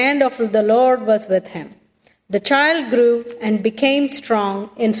hand of the Lord was with him. The child grew and became strong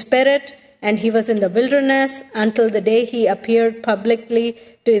in spirit, and he was in the wilderness until the day he appeared publicly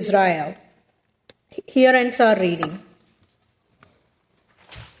to Israel. Here ends our reading.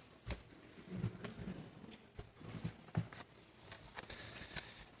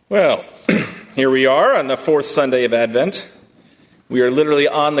 Well, here we are on the fourth Sunday of Advent. We are literally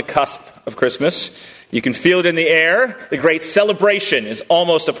on the cusp of Christmas. You can feel it in the air. The great celebration is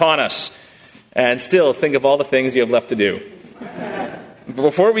almost upon us. And still, think of all the things you have left to do. But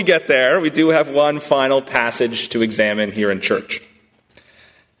before we get there, we do have one final passage to examine here in church.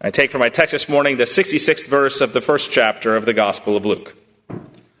 I take for my text this morning the 66th verse of the first chapter of the Gospel of Luke.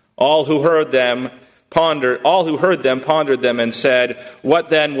 All who heard them pondered them and said, "What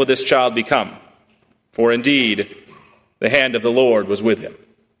then will this child become?" For indeed, the hand of the Lord was with him.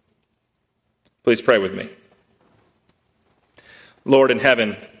 Please pray with me. Lord in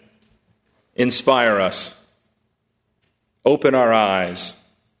heaven, inspire us. Open our eyes.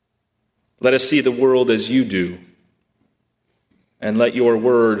 Let us see the world as you do. And let your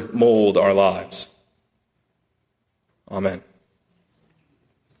word mold our lives. Amen.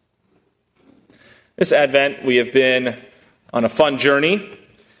 This Advent, we have been on a fun journey,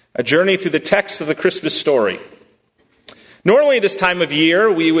 a journey through the text of the Christmas story. Normally this time of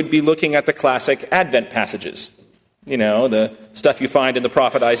year, we would be looking at the classic Advent passages. You know, the stuff you find in the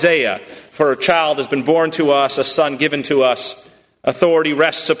prophet Isaiah. For a child has been born to us, a son given to us. Authority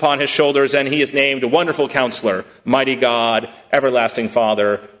rests upon his shoulders, and he is named Wonderful Counselor, Mighty God, Everlasting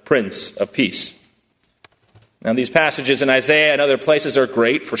Father, Prince of Peace. Now, these passages in Isaiah and other places are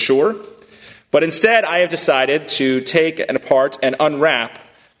great, for sure. But instead, I have decided to take apart and unwrap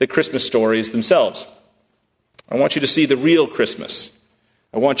the Christmas stories themselves. I want you to see the real Christmas.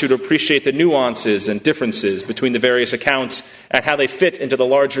 I want you to appreciate the nuances and differences between the various accounts and how they fit into the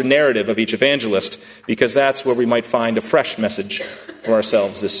larger narrative of each evangelist, because that's where we might find a fresh message for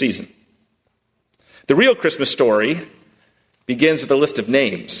ourselves this season. The real Christmas story begins with a list of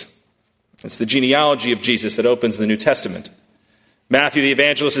names. It's the genealogy of Jesus that opens the New Testament. Matthew the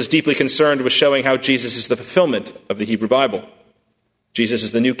evangelist is deeply concerned with showing how Jesus is the fulfillment of the Hebrew Bible. Jesus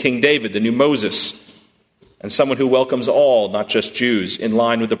is the new King David, the new Moses, and someone who welcomes all, not just Jews, in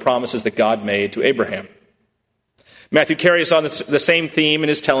line with the promises that God made to Abraham. Matthew carries on the same theme in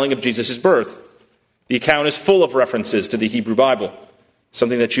his telling of Jesus' birth. The account is full of references to the Hebrew Bible,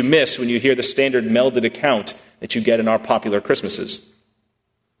 something that you miss when you hear the standard melded account that you get in our popular Christmases.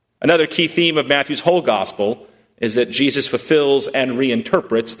 Another key theme of Matthew's whole gospel is that Jesus fulfills and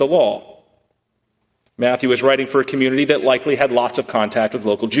reinterprets the law. Matthew is writing for a community that likely had lots of contact with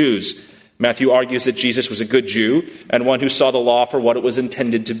local Jews. Matthew argues that Jesus was a good Jew and one who saw the law for what it was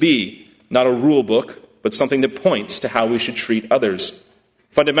intended to be, not a rule book, but something that points to how we should treat others.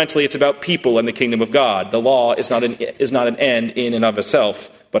 Fundamentally, it's about people and the kingdom of God. The law is not an end in and of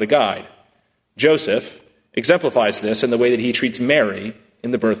itself, but a guide. Joseph exemplifies this in the way that he treats Mary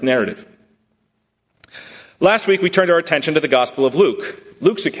in the birth narrative. Last week, we turned our attention to the Gospel of Luke.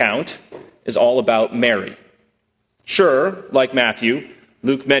 Luke's account is all about Mary. Sure, like Matthew,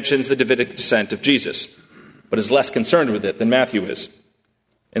 Luke mentions the Davidic descent of Jesus, but is less concerned with it than Matthew is.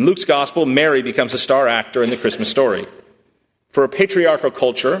 In Luke's Gospel, Mary becomes a star actor in the Christmas story. For a patriarchal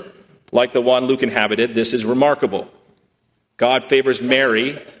culture, like the one Luke inhabited, this is remarkable. God favors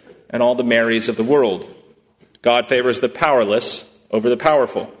Mary and all the Marys of the world. God favors the powerless over the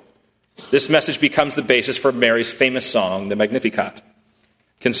powerful. This message becomes the basis for Mary's famous song, the Magnificat.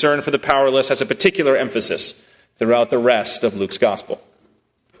 Concern for the powerless has a particular emphasis throughout the rest of Luke's Gospel.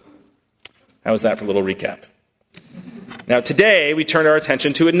 How was that for a little recap? Now, today, we turn our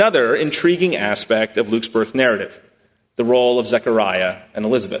attention to another intriguing aspect of Luke's birth narrative, the role of Zechariah and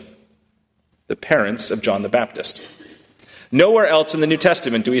Elizabeth, the parents of John the Baptist. Nowhere else in the New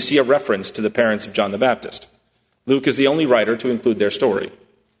Testament do we see a reference to the parents of John the Baptist. Luke is the only writer to include their story.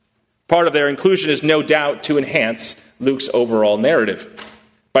 Part of their inclusion is no doubt to enhance Luke's overall narrative.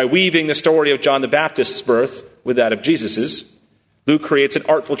 By weaving the story of John the Baptist's birth with that of Jesus's, Luke creates an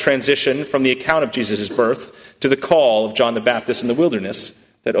artful transition from the account of Jesus' birth to the call of John the Baptist in the wilderness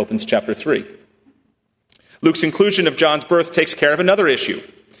that opens chapter 3. Luke's inclusion of John's birth takes care of another issue.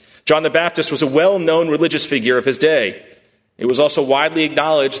 John the Baptist was a well-known religious figure of his day. It was also widely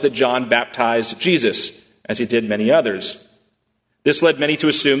acknowledged that John baptized Jesus, as he did many others. This led many to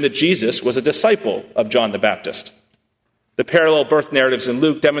assume that Jesus was a disciple of John the Baptist. The parallel birth narratives in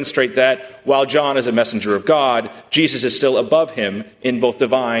Luke demonstrate that while John is a messenger of God, Jesus is still above him in both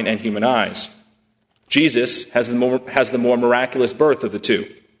divine and human eyes. Jesus has the more miraculous birth of the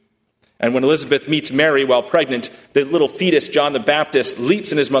two. And when Elizabeth meets Mary while pregnant, the little fetus, John the Baptist,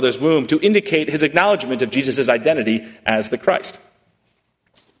 leaps in his mother's womb to indicate his acknowledgement of Jesus' identity as the Christ.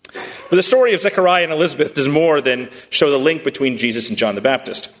 But the story of Zechariah and Elizabeth does more than show the link between Jesus and John the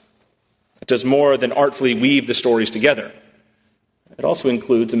Baptist. It does more than artfully weave the stories together. It also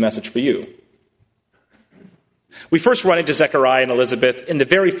includes a message for you. We first run into Zechariah and Elizabeth in the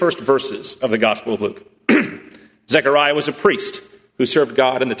very first verses of the Gospel of Luke. Zechariah was a priest who served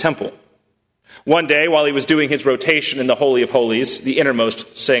God in the temple. One day, while he was doing his rotation in the Holy of Holies, the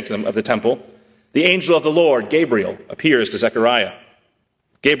innermost sanctum of the temple, the angel of the Lord, Gabriel, appears to Zechariah.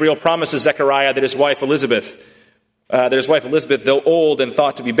 Gabriel promises Zechariah that his wife Elizabeth, though old and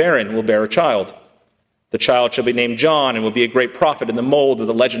thought to be barren, will bear a child. The child shall be named John and will be a great prophet in the mold of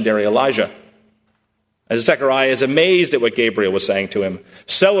the legendary Elijah. As Zechariah is amazed at what Gabriel was saying to him,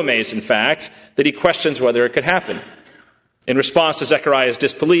 so amazed, in fact, that he questions whether it could happen. In response to Zechariah's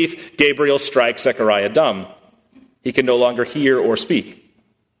disbelief, Gabriel strikes Zechariah dumb. He can no longer hear or speak.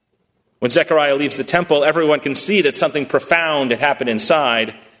 When Zechariah leaves the temple, everyone can see that something profound had happened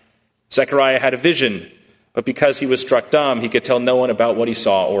inside. Zechariah had a vision, but because he was struck dumb, he could tell no one about what he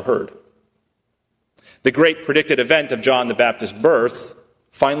saw or heard. The great predicted event of John the Baptist's birth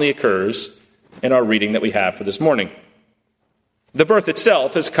finally occurs in our reading that we have for this morning. The birth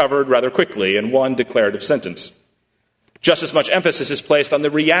itself is covered rather quickly in one declarative sentence. Just as much emphasis is placed on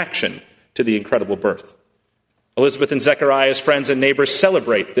the reaction to the incredible birth. Elizabeth and Zechariah's friends and neighbors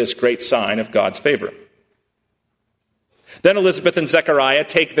celebrate this great sign of God's favor. Then Elizabeth and Zechariah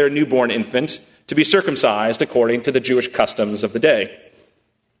take their newborn infant to be circumcised according to the Jewish customs of the day.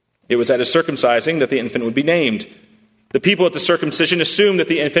 It was at his circumcising that the infant would be named. The people at the circumcision assumed that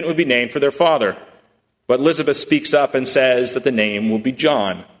the infant would be named for their father. But Elizabeth speaks up and says that the name will be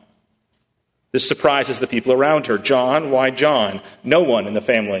John. This surprises the people around her. John? Why John? No one in the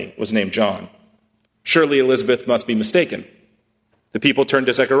family was named John. Surely Elizabeth must be mistaken. The people turned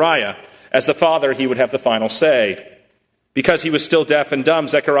to Zechariah. As the father, he would have the final say. Because he was still deaf and dumb,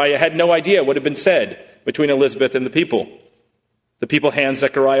 Zechariah had no idea what had been said between Elizabeth and the people. The people hand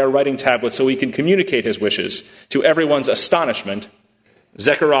Zechariah a writing tablet so he can communicate his wishes. To everyone's astonishment,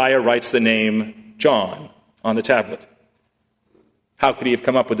 Zechariah writes the name John on the tablet. How could he have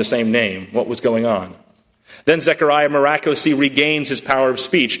come up with the same name? What was going on? Then Zechariah miraculously regains his power of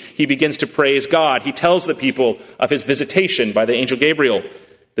speech. He begins to praise God. He tells the people of his visitation by the angel Gabriel.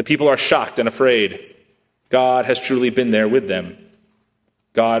 The people are shocked and afraid. God has truly been there with them.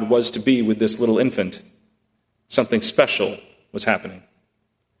 God was to be with this little infant. Something special was happening.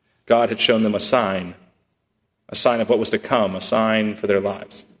 God had shown them a sign of what was to come, a sign for their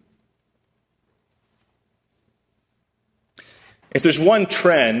lives. If there's one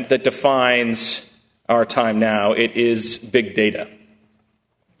trend that defines our time now, it is big data.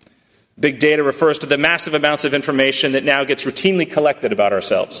 Big data refers to the massive amounts of information that now gets routinely collected about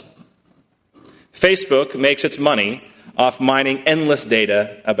ourselves. Facebook makes its money off mining endless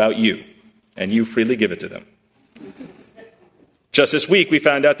data about you, and you freely give it to them. Just this week, we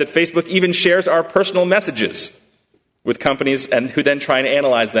found out that Facebook even shares our personal messages with companies and who then try and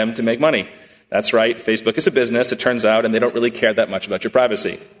analyze them to make money. That's right, Facebook is a business, it turns out, and they don't really care that much about your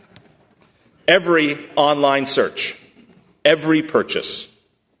privacy. Every online search, every purchase,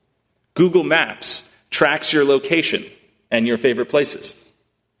 Google Maps tracks your location and your favorite places.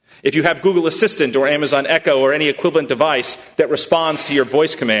 If you have Google Assistant or Amazon Echo or any equivalent device that responds to your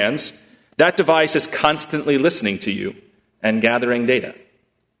voice commands, that device is constantly listening to you and gathering data.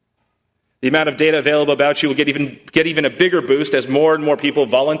 The amount of data available about you will get even a bigger boost as more and more people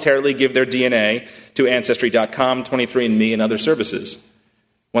voluntarily give their DNA to Ancestry.com, 23andMe, and other services.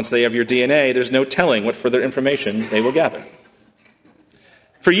 Once they have your DNA, there's no telling what further information they will gather.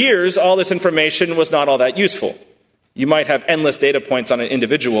 For years, all this information was not all that useful. You might have endless data points on an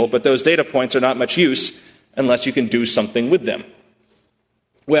individual, but those data points are not much use unless you can do something with them.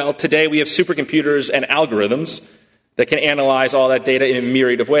 Well, today we have supercomputers and algorithms that can analyze all that data in a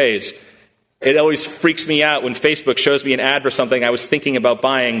myriad of ways. It always freaks me out when Facebook shows me an ad for something I was thinking about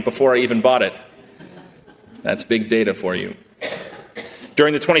buying before I even bought it. That's big data for you.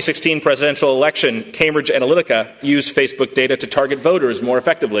 During the 2016 presidential election, Cambridge Analytica used Facebook data to target voters more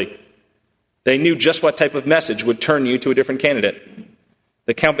effectively. They knew just what type of message would turn you to a different candidate.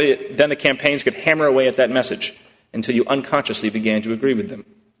 Then the campaigns could hammer away at that message until you unconsciously began to agree with them.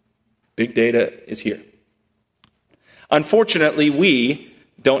 Big data is here. Unfortunately, we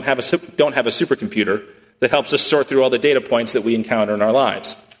don't have a supercomputer that helps us sort through all the data points that we encounter in our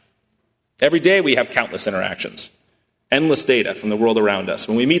lives. Every day we have countless interactions. Endless data from the world around us.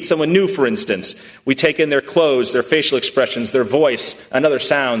 When we meet someone new, for instance, we take in their clothes, their facial expressions, their voice, and other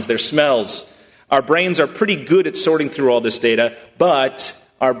sounds, their smells. Our brains are pretty good at sorting through all this data, but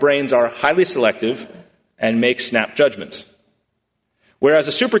our brains are highly selective and make snap judgments. Whereas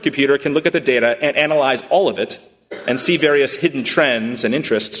a supercomputer can look at the data and analyze all of it and see various hidden trends and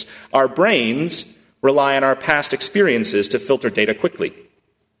interests, our brains rely on our past experiences to filter data quickly.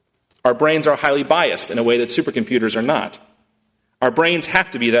 Our brains are highly biased in a way that supercomputers are not. Our brains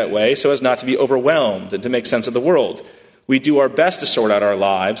have to be that way so as not to be overwhelmed and to make sense of the world. We do our best to sort out our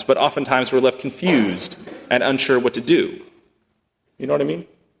lives, but oftentimes we're left confused and unsure what to do. You know what I mean?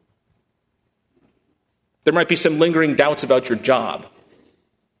 There might be some lingering doubts about your job.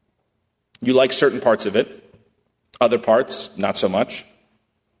 You like certain parts of it, other parts, not so much.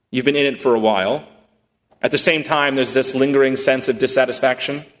 You've been in it for a while. At the same time, there's this lingering sense of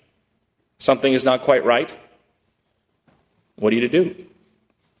dissatisfaction. Something is not quite right. What are you to do?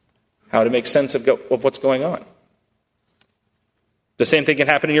 How to make sense of what's going on? The same thing can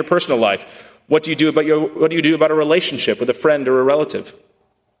happen in your personal life. What do you do about a relationship with a friend or a relative?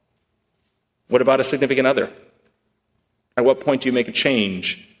 What about a significant other? At what point do you make a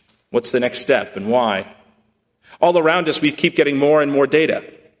change? What's the next step and why? All around us, we keep getting more and more data.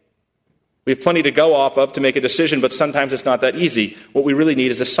 We have plenty to go off of to make a decision, but sometimes it's not that easy. What we really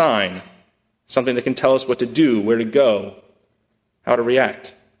need is a sign, something that can tell us what to do, where to go, how to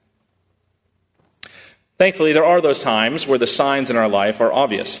react. Thankfully, there are those times where the signs in our life are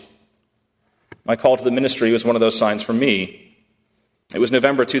obvious. My call to the ministry was one of those signs for me. It was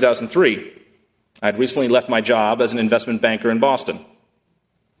November 2003. I had recently left my job as an investment banker in Boston.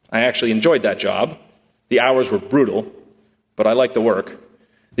 I actually enjoyed that job. The hours were brutal, but I liked the work.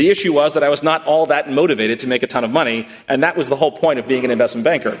 The issue was that I was not all that motivated to make a ton of money, and that was the whole point of being an investment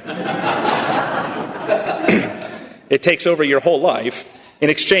banker. It takes over your whole life. In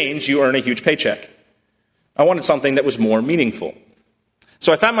exchange, you earn a huge paycheck. I wanted something that was more meaningful.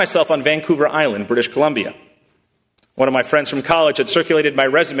 So I found myself on Vancouver Island, British Columbia. One of my friends from college had circulated my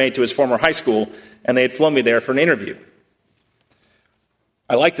resume to his former high school, and they had flown me there for an interview.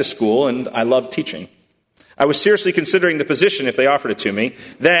 I liked the school, and I loved teaching. I was seriously considering the position if they offered it to me.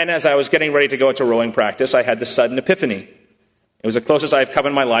 Then, as I was getting ready to go into rowing practice, I had this sudden epiphany. It was the closest I've come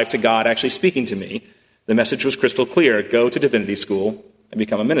in my life to God actually speaking to me. The message was crystal clear. Go to divinity school and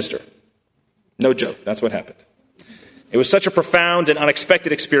become a minister. No joke, that's what happened. It was such a profound and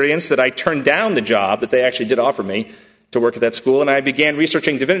unexpected experience that I turned down the job that they actually did offer me to work at that school, and I began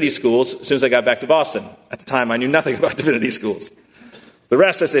researching divinity schools as soon as I got back to Boston. At the time, I knew nothing about divinity schools. The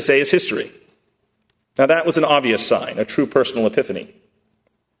rest, as they say, is history. Now, that was an obvious sign, a true personal epiphany.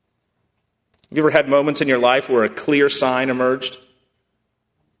 Have you ever had moments in your life where a clear sign emerged?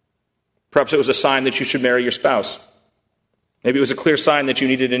 Perhaps it was a sign that you should marry your spouse. Maybe it was a clear sign that you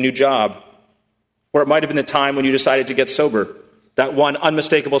needed a new job. Or it might have been the time when you decided to get sober, that one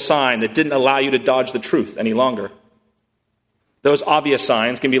unmistakable sign that didn't allow you to dodge the truth any longer. Those obvious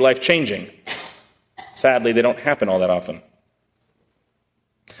signs can be life-changing. Sadly, they don't happen all that often.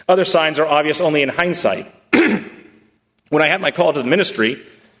 Other signs are obvious only in hindsight. When I had my call to the ministry,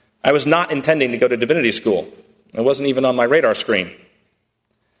 I was not intending to go to divinity school. It wasn't even on my radar screen.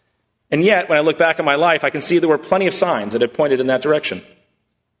 And yet, when I look back at my life, I can see there were plenty of signs that had pointed in that direction.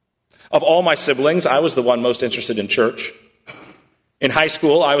 Of all my siblings, I was the one most interested in church. In high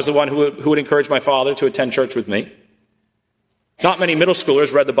school, I was the one who would encourage my father to attend church with me. Not many middle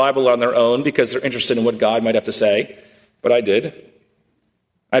schoolers read the Bible on their own because they're interested in what God might have to say, but I did.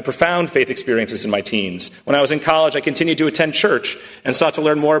 I had profound faith experiences in my teens. When I was in college, I continued to attend church and sought to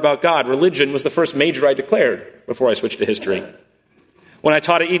learn more about God. Religion was the first major I declared before I switched to history. When I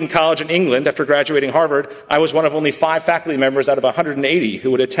taught at Eton College in England after graduating Harvard, I was one of only 5 faculty members out of 180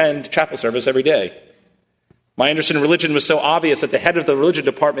 who would attend chapel service every day. My interest in religion was so obvious that the head of the religion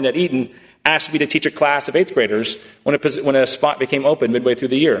department at Eton asked me to teach a class of 8th graders when a spot became open midway through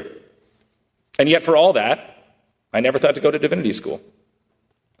the year. And yet for all that, I never thought to go to divinity school.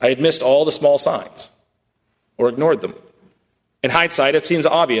 I had missed all the small signs or ignored them. In hindsight, it seems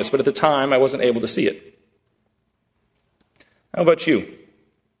obvious, but at the time, I wasn't able to see it. How about you?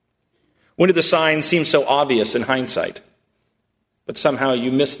 When did the signs seem so obvious in hindsight, but somehow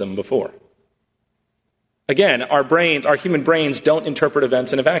you missed them before? Again, our human brains don't interpret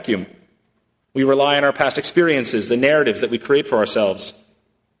events in a vacuum. We rely on our past experiences, the narratives that we create for ourselves.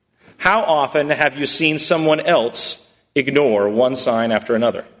 How often have you seen someone else ignore one sign after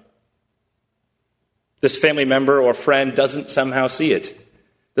another? This family member or friend doesn't somehow see it.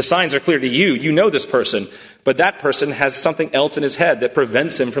 The signs are clear to you. You know this person, but that person has something else in his head that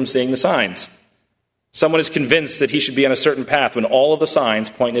prevents him from seeing the signs. Someone is convinced that he should be on a certain path when all of the signs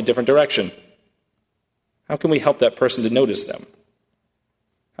point in a different direction. How can we help that person to notice them?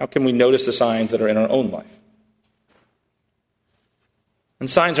 How can we notice the signs that are in our own life? And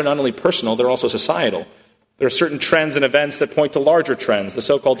signs are not only personal, they're also societal. There are certain trends and events that point to larger trends, the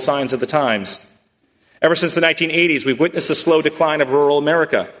so-called signs of the times. Ever since the 1980s, we've witnessed the slow decline of rural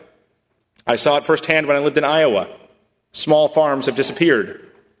America. I saw it firsthand when I lived in Iowa. Small farms have disappeared,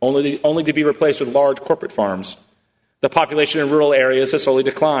 only to be replaced with large corporate farms. The population in rural areas has slowly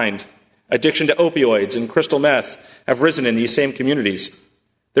declined. Addiction to opioids and crystal meth have risen in these same communities.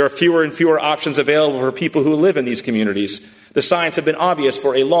 There are fewer and fewer options available for people who live in these communities. The signs have been obvious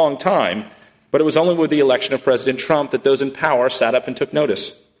for a long time, but it was only with the election of President Trump that those in power sat up and took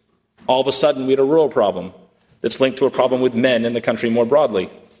notice. All of a sudden, we had a rural problem that's linked to a problem with men in the country more broadly.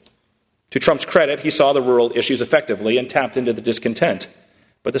 To Trump's credit, he saw the rural issues effectively and tapped into the discontent.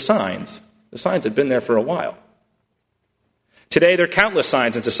 But the signs had been there for a while. Today, there are countless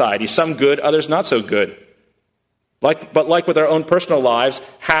signs in society, some good, others not so good. But like with our own personal lives,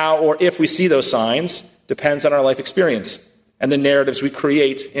 how or if we see those signs depends on our life experience and the narratives we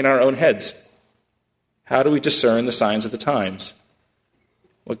create in our own heads. How do we discern the signs of the times?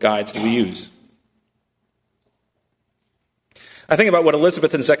 What guides do we use? I think about what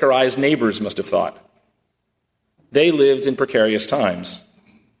Elizabeth and Zechariah's neighbors must have thought. They lived in precarious times.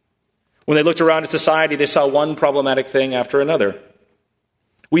 When they looked around at society, they saw one problematic thing after another.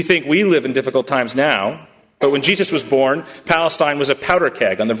 We think we live in difficult times now, but when Jesus was born, Palestine was a powder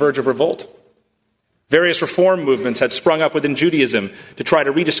keg on the verge of revolt. Various reform movements had sprung up within Judaism to try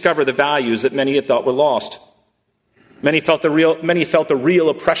to rediscover the values that many had thought were lost. Many felt the real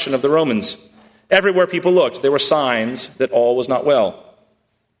oppression of the Romans. Everywhere people looked, there were signs that all was not well.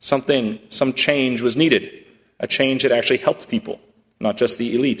 Some change was needed, a change that actually helped people, not just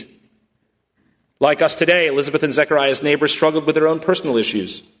the elite. Like us today, Elizabeth and Zechariah's neighbors struggled with their own personal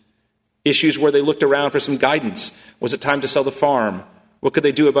issues. Issues where they looked around for some guidance. Was it time to sell the farm? What could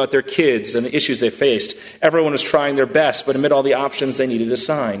they do about their kids and the issues they faced? Everyone was trying their best, but amid all the options, they needed a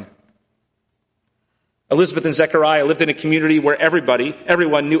sign. Elizabeth and Zechariah lived in a community where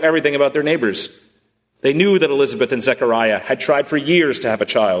everyone knew everything about their neighbors. They knew that Elizabeth and Zechariah had tried for years to have a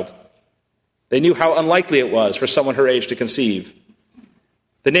child. They knew how unlikely it was for someone her age to conceive.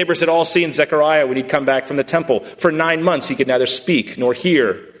 The neighbors had all seen Zechariah when he'd come back from the temple. For 9 months, he could neither speak nor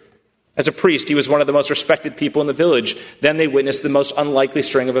hear. As a priest, he was one of the most respected people in the village. Then they witnessed the most unlikely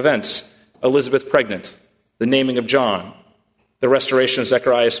string of events. Elizabeth pregnant, the naming of John, the restoration of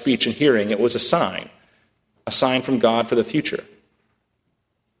Zechariah's speech and hearing. It was a sign from God for the future.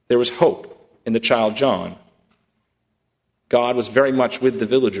 There was hope in the child John. God was very much with the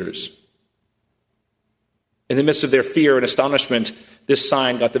villagers. In the midst of their fear and astonishment, this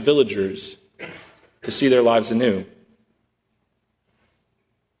sign got the villagers to see their lives anew.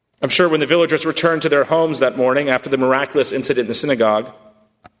 I'm sure when the villagers returned to their homes that morning after the miraculous incident in the synagogue,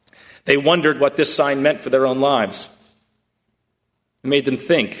 they wondered what this sign meant for their own lives. It made them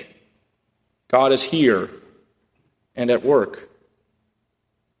think, God is here and at work.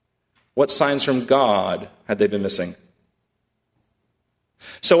 What signs from God had they been missing?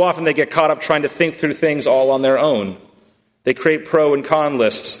 So often they get caught up trying to think through things all on their own. They create pro and con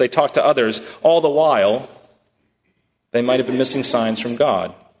lists. They talk to others. All the while, they might have been missing signs from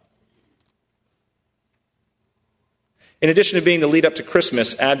God. In addition to being the lead up to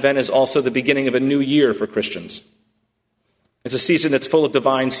Christmas, Advent is also the beginning of a new year for Christians. It's a season that's full of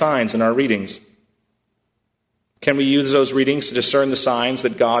divine signs in our readings. Can we use those readings to discern the signs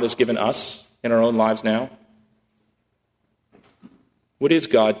that God has given us in our own lives now? What is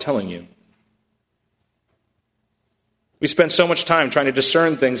God telling you? We spend so much time trying to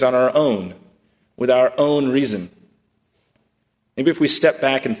discern things on our own, with our own reason. Maybe if we step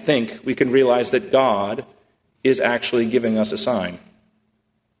back and think, we can realize that God is actually giving us a sign.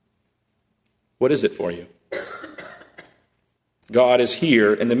 What is it for you? God is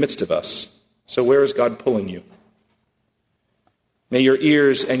here in the midst of us. So where is God pulling you? May your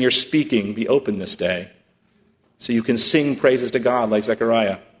ears and your speaking be open this day, so you can sing praises to God like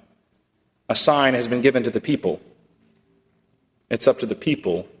Zechariah. A sign has been given to the people. It's up to the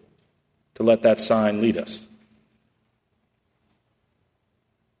people to let that sign lead us.